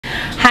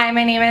Hi,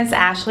 my name is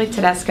Ashley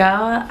Tedesco,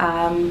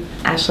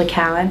 Ashley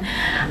Cowan.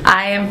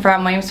 I am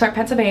from Williamsport,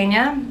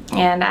 Pennsylvania,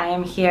 and I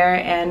am here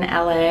in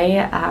LA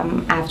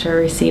after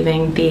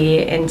receiving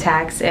the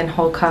intacs in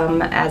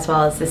Holcomb as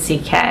well as the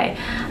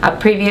CK.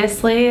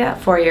 Previously,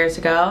 4 years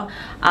ago,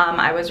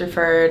 I was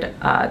referred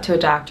to a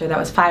doctor that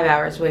was 5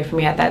 hours away from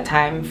me at that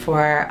time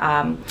for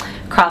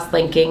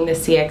cross-linking the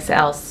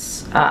CXL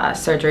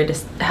surgery to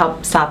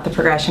help stop the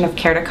progression of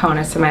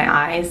keratoconus in my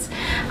eyes,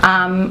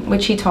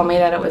 which he told me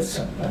that it was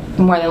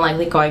more than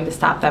likely going to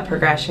stop that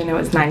progression. It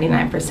was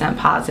 99%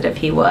 positive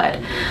he would.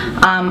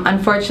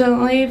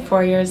 Unfortunately,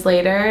 4 years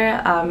later,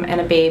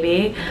 and a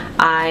baby,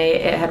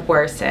 it had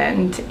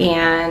worsened,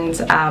 and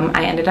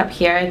I ended up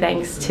here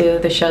thanks to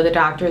the show The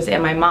Doctors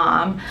and my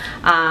mom,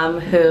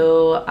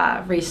 who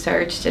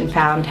researched and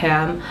found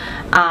him.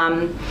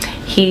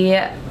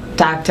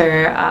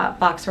 Dr.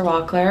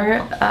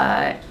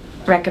 Wachler,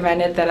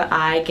 recommended that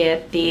I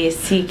get the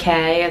CK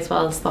as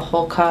well as the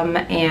Holcomb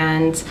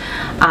and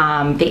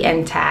the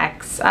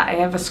intacs. I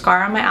have a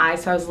scar on my eye,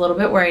 so I was a little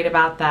bit worried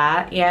about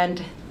that,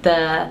 and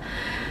the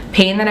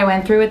pain that I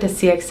went through with the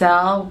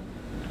CXL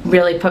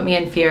really put me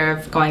in fear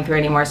of going through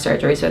any more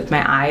surgeries with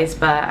my eyes,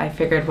 but I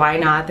figured why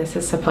not? This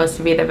is supposed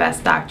to be the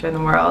best doctor in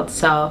the world.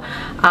 So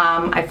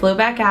I flew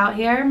back out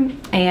here,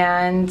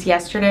 and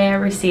yesterday I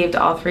received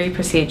all 3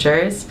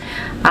 procedures.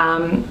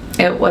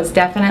 It was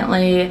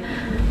definitely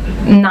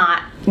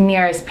not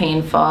near as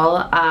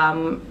painful.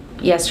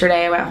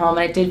 Yesterday I went home and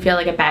I did feel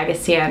like a bag of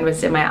sand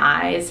was in my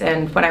eyes,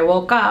 and when I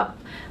woke up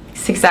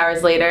 6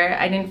 hours later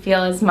I didn't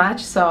feel as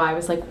much, so I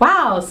was like,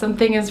 wow,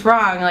 something is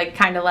wrong, like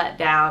kind of let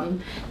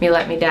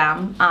me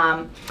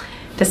down.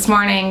 This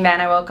morning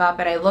then I woke up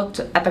and I looked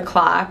at the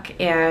clock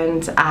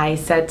and I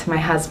said to my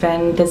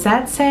husband, does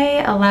that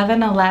say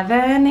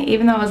 11:11?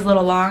 Even though it was a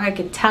little long, I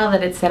could tell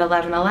that it said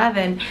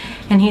 11:11,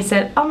 and he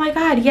said, oh my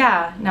god,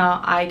 yeah.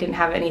 No, I didn't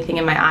have anything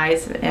in my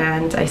eyes,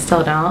 and I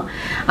still don't.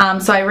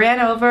 So I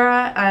ran over,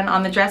 and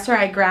on the dresser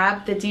I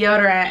grabbed the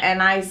deodorant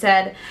and I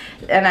said,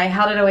 and I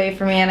held it away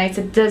from me, and I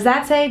said, does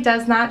that say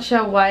does not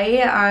show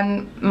white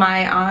on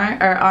my arm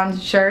or on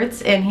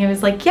shirts? And he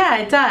was like, yeah,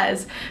 it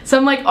does. So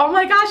I'm like, oh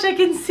my gosh, I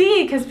can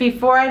see, because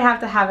before I'd have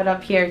to have it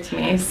up here to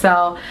me.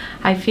 So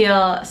I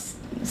feel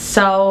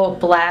so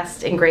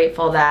blessed and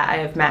grateful that I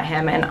have met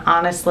him, and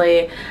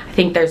honestly I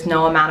think there's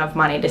no amount of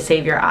money to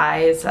save your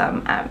eyes.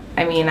 I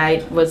mean,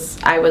 I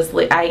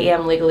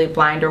am legally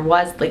blind, or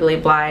was legally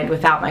blind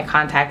without my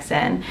contacts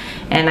in,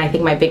 and I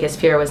think my biggest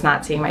fear was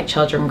not seeing my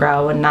children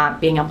grow and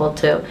not being able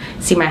to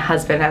see my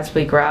husband as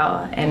we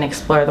grow and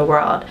explore the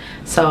world.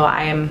 So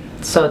I am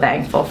so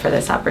thankful for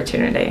this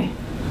opportunity.